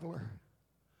traveler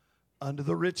unto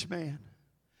the rich man,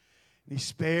 and he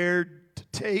spared to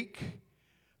take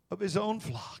of his own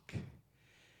flock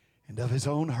and of his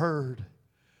own herd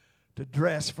to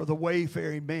dress for the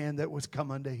wayfaring man that was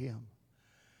come unto him,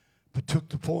 but took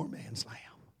the poor man's lamb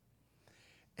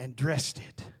and dressed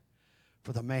it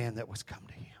for the man that was come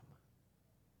to him.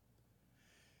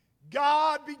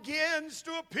 God begins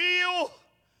to appeal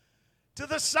to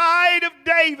the side of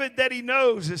David that he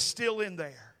knows is still in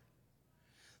there.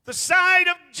 The side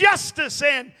of justice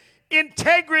and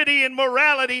integrity and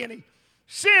morality. And he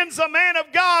sends a man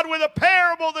of God with a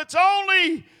parable that's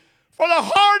only for the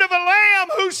heart of a lamb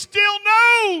who still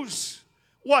knows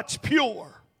what's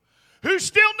pure, who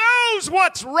still knows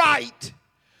what's right,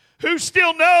 who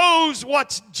still knows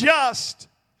what's just.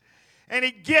 And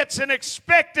he gets an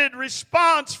expected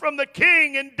response from the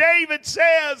king, and David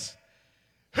says,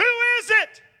 "Who is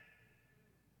it?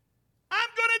 I'm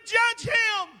going to judge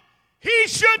him. He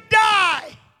should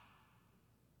die."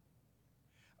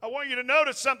 I want you to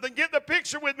notice something. Get the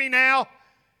picture with me now.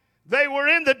 They were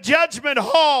in the judgment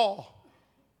hall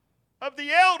of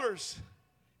the elders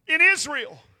in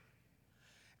Israel.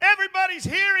 Everybody's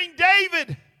hearing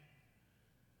David.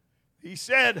 He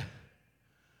said,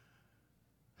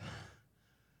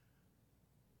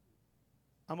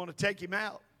 "I'm going to take him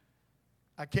out.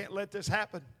 I can't let this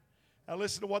happen." Now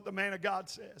listen to what the man of God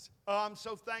says. Oh, I'm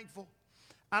so thankful.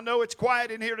 I know it's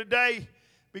quiet in here today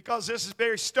because this is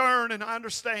very stern, and I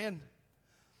understand.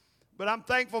 But I'm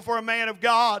thankful for a man of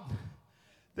God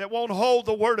that won't hold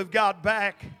the word of God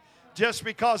back just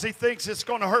because he thinks it's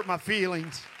going to hurt my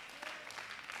feelings.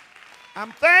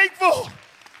 I'm thankful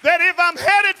that if I'm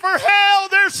headed for hell,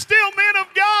 there's still men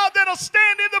of God that'll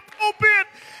stand in the pulpit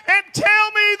and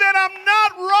tell me that I'm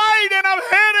not right and I'm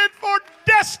headed for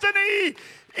destiny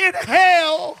in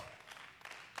hell.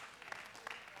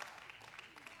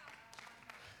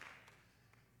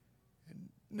 And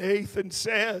Nathan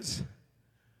says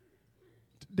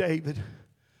to David,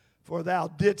 "For thou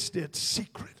didst it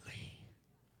secretly,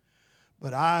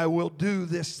 but I will do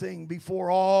this thing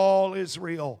before all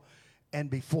Israel and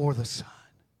before the sun."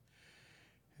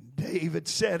 And David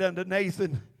said unto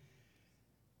Nathan,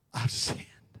 "I've sinned.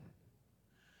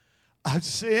 I've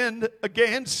sinned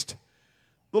against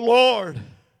the Lord."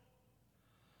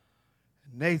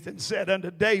 And Nathan said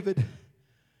unto David,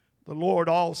 "The Lord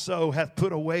also hath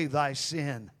put away thy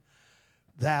sin.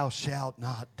 Thou shalt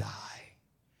not die.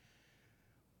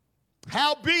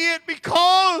 Howbeit,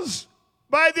 because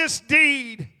by this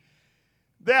deed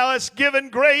thou hast given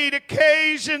great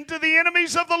occasion to the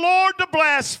enemies of the Lord to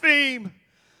blaspheme,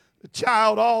 the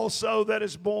child also that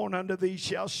is born unto thee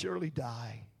shall surely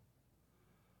die."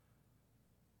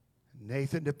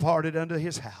 Nathan departed unto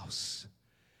his house.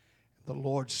 The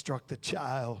Lord struck the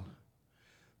child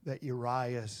that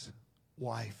Uriah's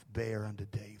wife bare unto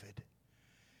David,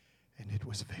 and it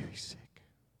was very sick.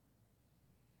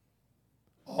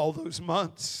 All those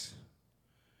months,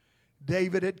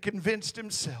 David had convinced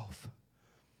himself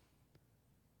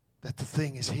that the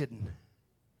thing is hidden.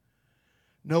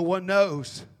 No one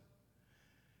knows.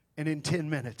 And in 10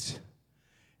 minutes,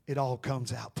 it all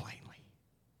comes out plainly.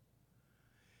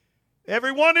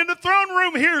 Everyone in the throne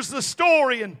room hears the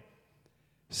story and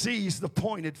sees the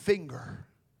pointed finger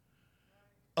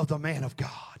of the man of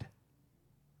God.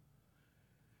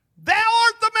 "Thou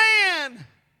art the man,"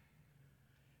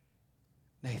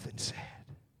 Nathan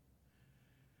said.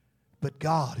 But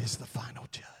God is the final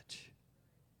judge.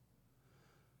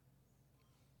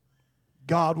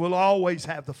 God will always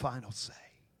have the final say.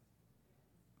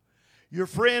 Your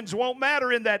friends won't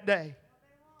matter in that day.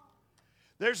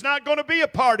 There's not going to be a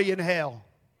party in hell.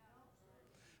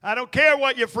 I don't care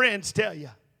what your friends tell you.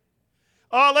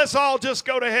 "Oh, let's all just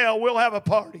go to hell. We'll have a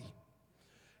party."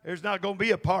 There's not going to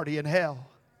be a party in hell.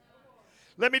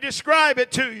 Let me describe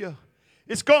it to you.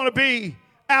 It's going to be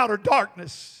outer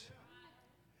darkness.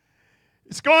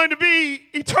 It's going to be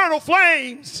eternal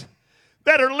flames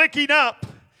that are licking up,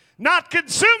 not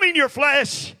consuming your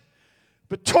flesh,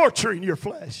 but torturing your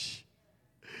flesh.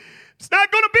 It's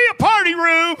not going to be a party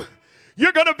room.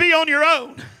 You're going to be on your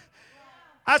own.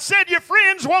 I said your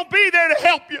friends won't be there to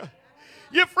help you.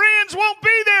 Your friends won't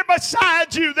be there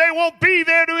beside you. They won't be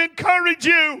there to encourage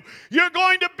you. You're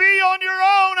going to be on your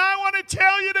own. I want to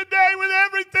tell you today, with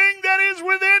everything that is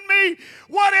within me,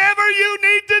 whatever you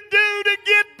need to do to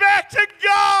get back to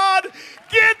God,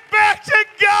 get back to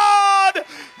God.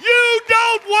 You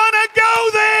don't want to go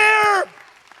there.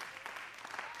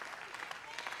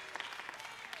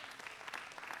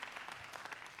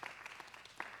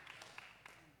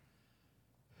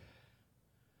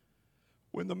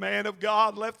 When the man of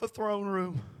God left the throne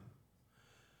room,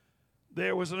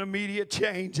 there was an immediate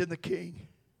change in the king.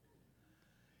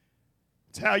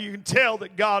 It's how you can tell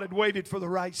that God had waited for the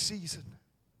right season.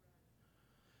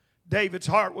 David's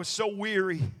heart was so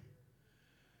weary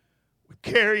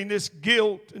carrying this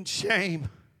guilt and shame,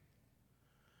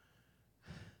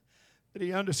 that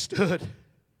he understood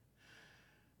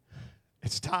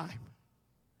it's time.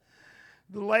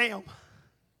 The lamb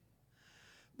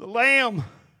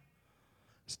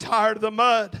is tired of the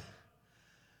mud.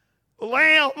 The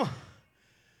lamb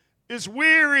is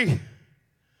weary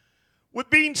with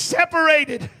being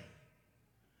separated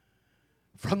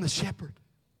from the shepherd.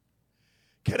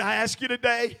 Can I ask you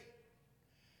today,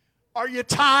 are you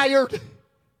tired?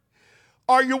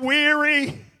 Are you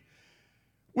weary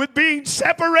with being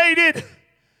separated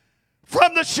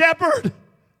from the shepherd?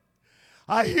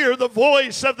 I hear the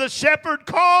voice of the shepherd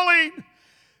calling,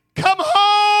 come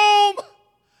home,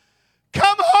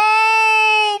 come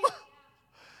home.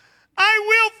 I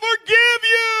will forgive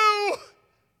you.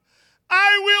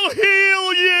 I will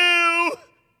heal you.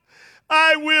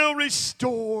 I will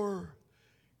restore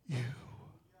you.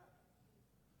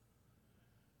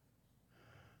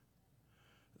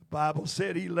 The Bible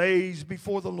said he lays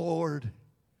before the Lord.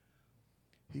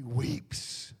 He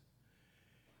weeps.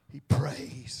 He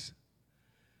prays.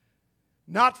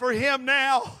 Not for him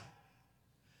now.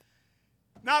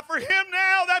 Not for him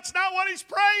now. That's not what he's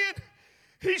praying.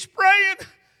 He's praying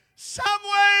some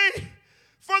way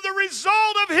for the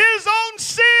result of his own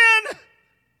sin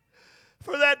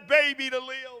for that baby to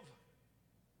live.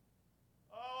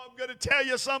 Oh, I'm going to tell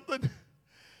you something.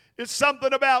 It's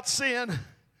something about sin.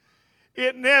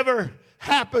 It never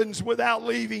happens without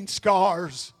leaving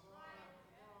scars.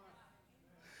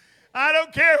 I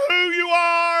don't care who you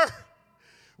are.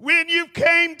 When you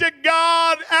came to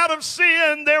God out of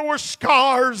sin, there were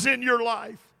scars in your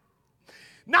life.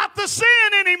 Not the sin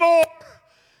anymore,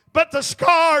 but the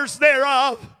scars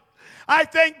thereof. I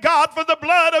thank God for the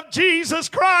blood of Jesus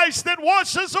Christ that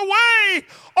washes away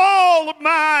all of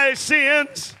my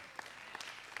sins.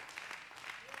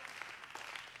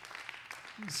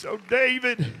 And so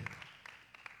David,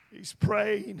 he's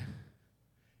praying,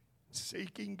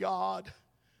 seeking God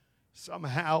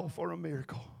somehow for a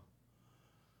miracle.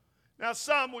 Now,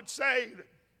 some would say that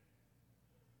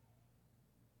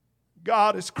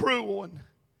God is cruel and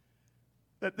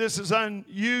that this is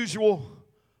unusual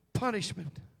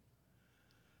punishment.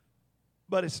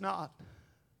 But it's not.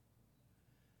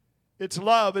 It's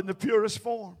love in the purest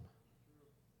form.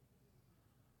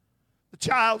 The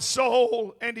child's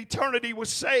soul and eternity was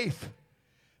safe,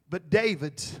 but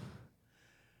David's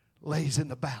lays in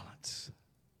the balance.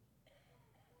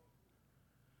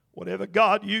 Whatever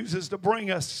God uses to bring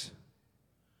us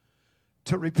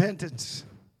to repentance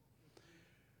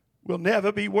will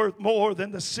never be worth more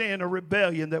than the sin or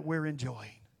rebellion that we're enjoying.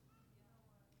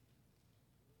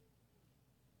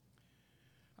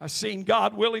 I've seen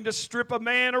God willing to strip a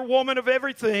man or woman of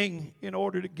everything in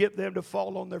order to get them to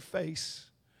fall on their face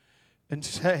and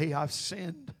say, I've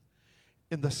sinned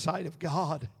in the sight of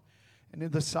God and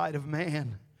in the sight of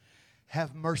man.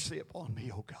 Have mercy upon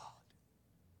me, O God.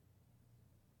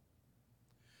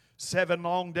 7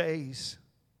 long days.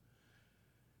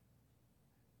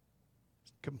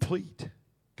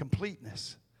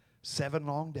 Completeness. 7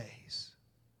 long days.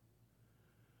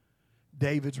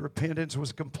 David's repentance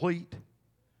was complete,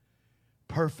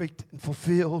 perfect, and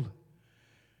fulfilled.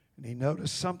 And he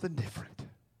noticed something different.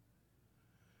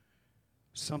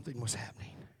 Something was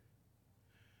happening.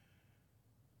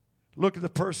 Look at the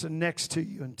person next to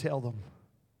you and tell them,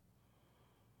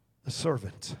 the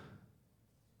servants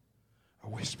are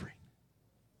whispering.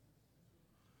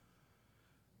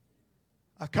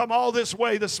 I've come all this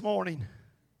way this morning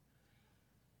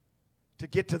to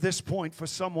get to this point for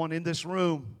someone in this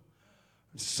room,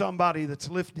 somebody that's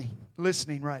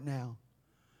listening right now.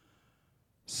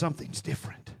 Something's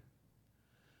different.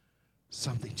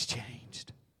 Something's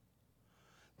changed.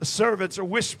 The servants are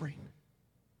whispering.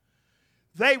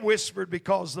 They whispered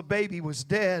because the baby was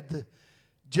dead. The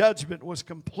judgment was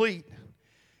complete.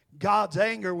 God's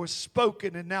anger was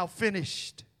spoken and now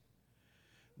finished.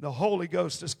 The Holy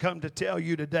Ghost has come to tell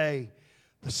you today,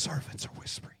 the servants are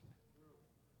whispering.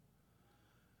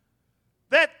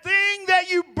 That thing that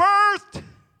you birthed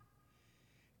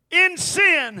in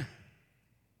sin,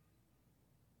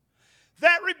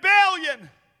 that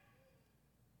rebellion,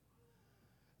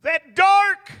 that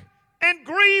dark and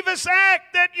grievous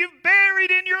act that you've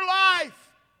buried in your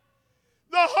life,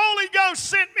 the Holy Ghost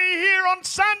sent me here on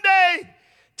Sunday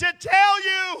to tell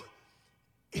you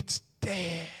it's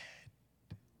dead.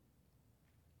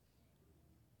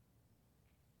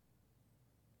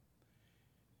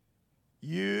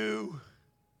 You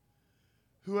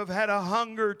who have had a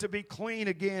hunger to be clean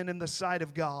again in the sight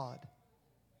of God.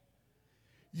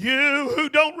 You who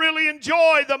don't really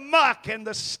enjoy the muck and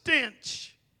the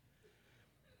stench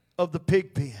of the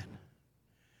pig pen.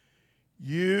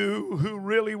 You who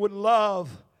really would love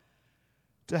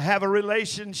to have a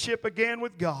relationship again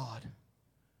with God,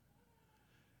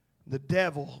 the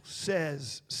devil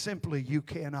says simply, you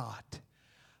cannot.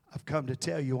 I've come to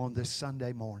tell you on this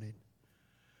Sunday morning,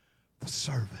 the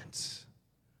servants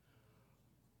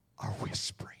are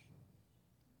whispering.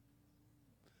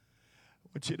 I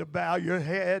want you to bow your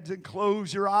heads and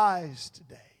close your eyes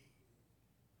today.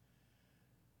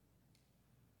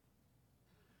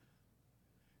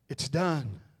 It's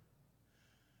done.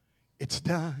 It's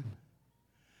done.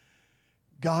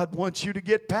 God wants you to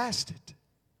get past it.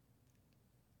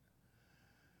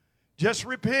 Just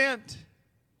repent.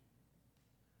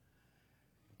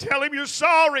 Tell Him you're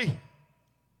sorry.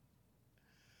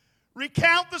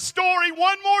 Recount the story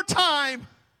one more time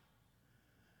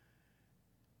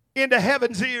into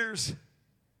heaven's ears,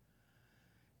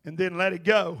 and then let it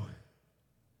go.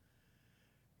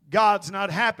 God's not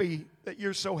happy that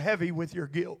you're so heavy with your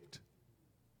guilt.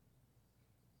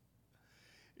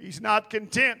 He's not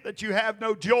content that you have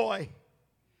no joy,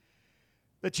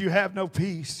 that you have no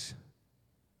peace.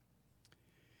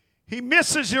 He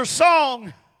misses your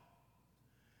song.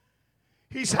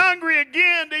 He's hungry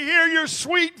again to hear your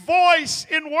sweet voice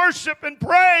in worship and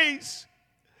praise.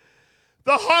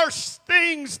 The harsh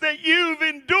things that you've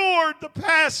endured the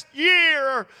past year,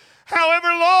 or however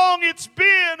long it's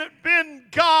been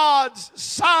God's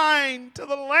sign to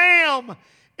the Lamb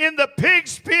in the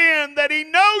pig's pen that He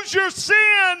knows your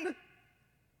sin.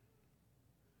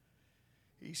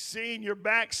 He's seen your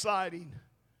backsliding,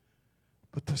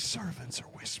 but the servants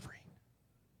are whispering,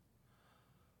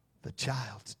 the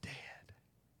child's dead.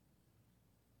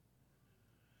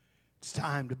 It's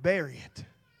time to bury it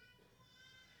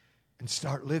and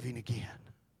start living again.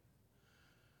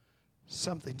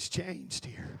 Something's changed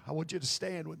here. I want you to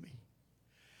stand with me.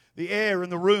 The air in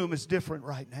the room is different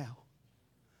right now.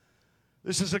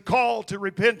 This is a call to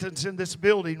repentance in this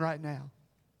building right now.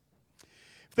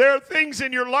 If there are things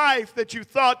in your life that you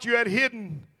thought you had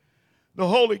hidden, the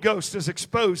Holy Ghost has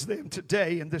exposed them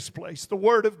today in this place. The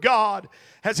Word of God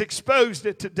has exposed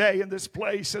it today in this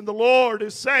place. And the Lord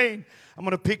is saying, I'm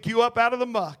going to pick you up out of the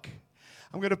muck.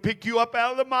 I'm going to pick you up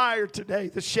out of the mire today.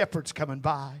 The shepherd's coming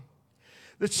by.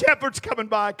 The shepherd's coming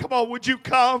by. Come on, would you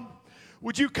come?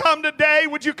 Would you come today?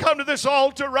 Would you come to this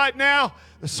altar right now?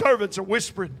 The servants are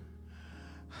whispering.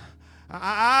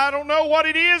 I don't know what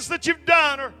it is that you've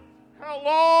done or how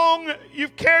long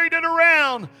you've carried it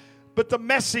around, but the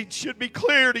message should be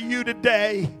clear to you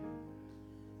today.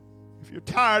 If you're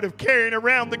tired of carrying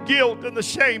around the guilt and the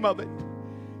shame of it,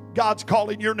 God's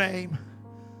calling your name.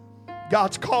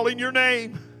 God's calling your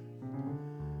name.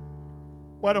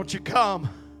 Why don't you come?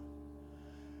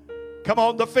 Come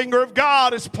on, the finger of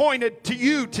God is pointed to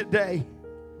you today.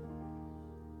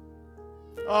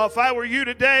 Oh, if I were you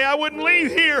today, I wouldn't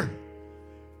leave here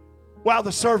while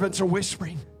the servants are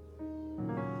whispering.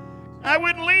 I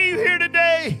wouldn't leave here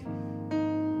today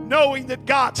knowing that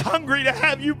God's hungry to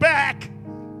have you back.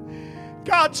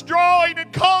 God's drawing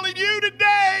and calling you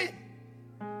today.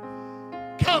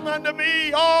 Come unto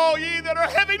me, all ye that are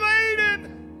heavy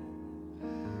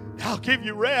laden. I'll give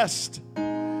you rest.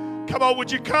 Come on,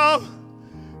 would you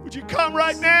come? Would you come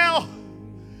right now?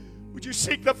 Would you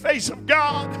seek the face of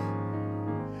God?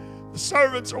 The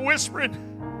servants are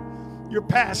whispering. Your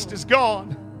past is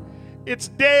gone. It's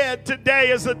dead.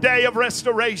 Today is a day of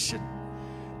restoration.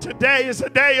 Today is a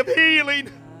day of healing.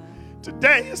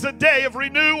 Today is a day of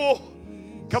renewal.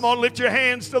 Come on, lift your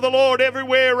hands to the Lord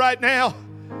everywhere right now.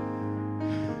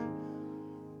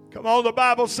 Come on, the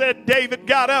Bible said David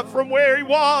got up from where he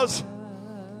was,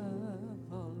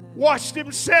 washed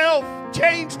himself,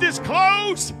 changed his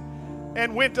clothes,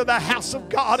 and went to the house of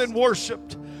God and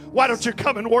worshiped. Why don't you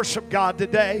come and worship God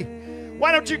today?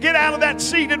 Why don't you get out of that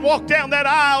seat and walk down that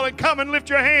aisle and come and lift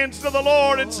your hands to the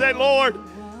Lord and say, Lord,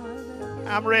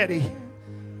 I'm ready.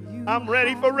 I'm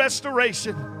ready for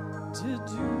restoration.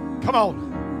 Come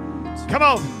on. Come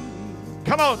on.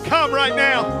 Come on. Come right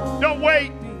now. Don't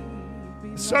wait.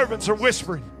 The servants are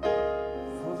whispering.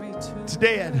 It's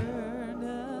dead.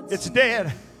 It's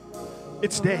dead.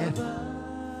 It's dead.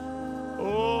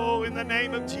 Oh, in the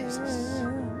name of Jesus.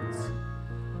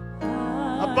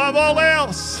 Above all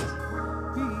else,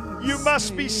 you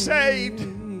must be saved.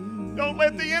 Don't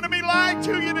let the enemy lie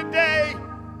to you today.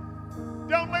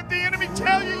 Don't let the enemy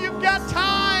tell you you've got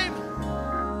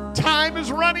time. Time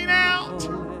is running out.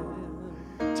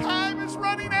 Time is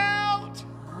running out.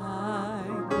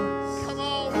 Come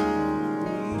on.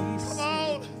 Come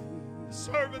on. The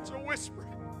servants are whispering.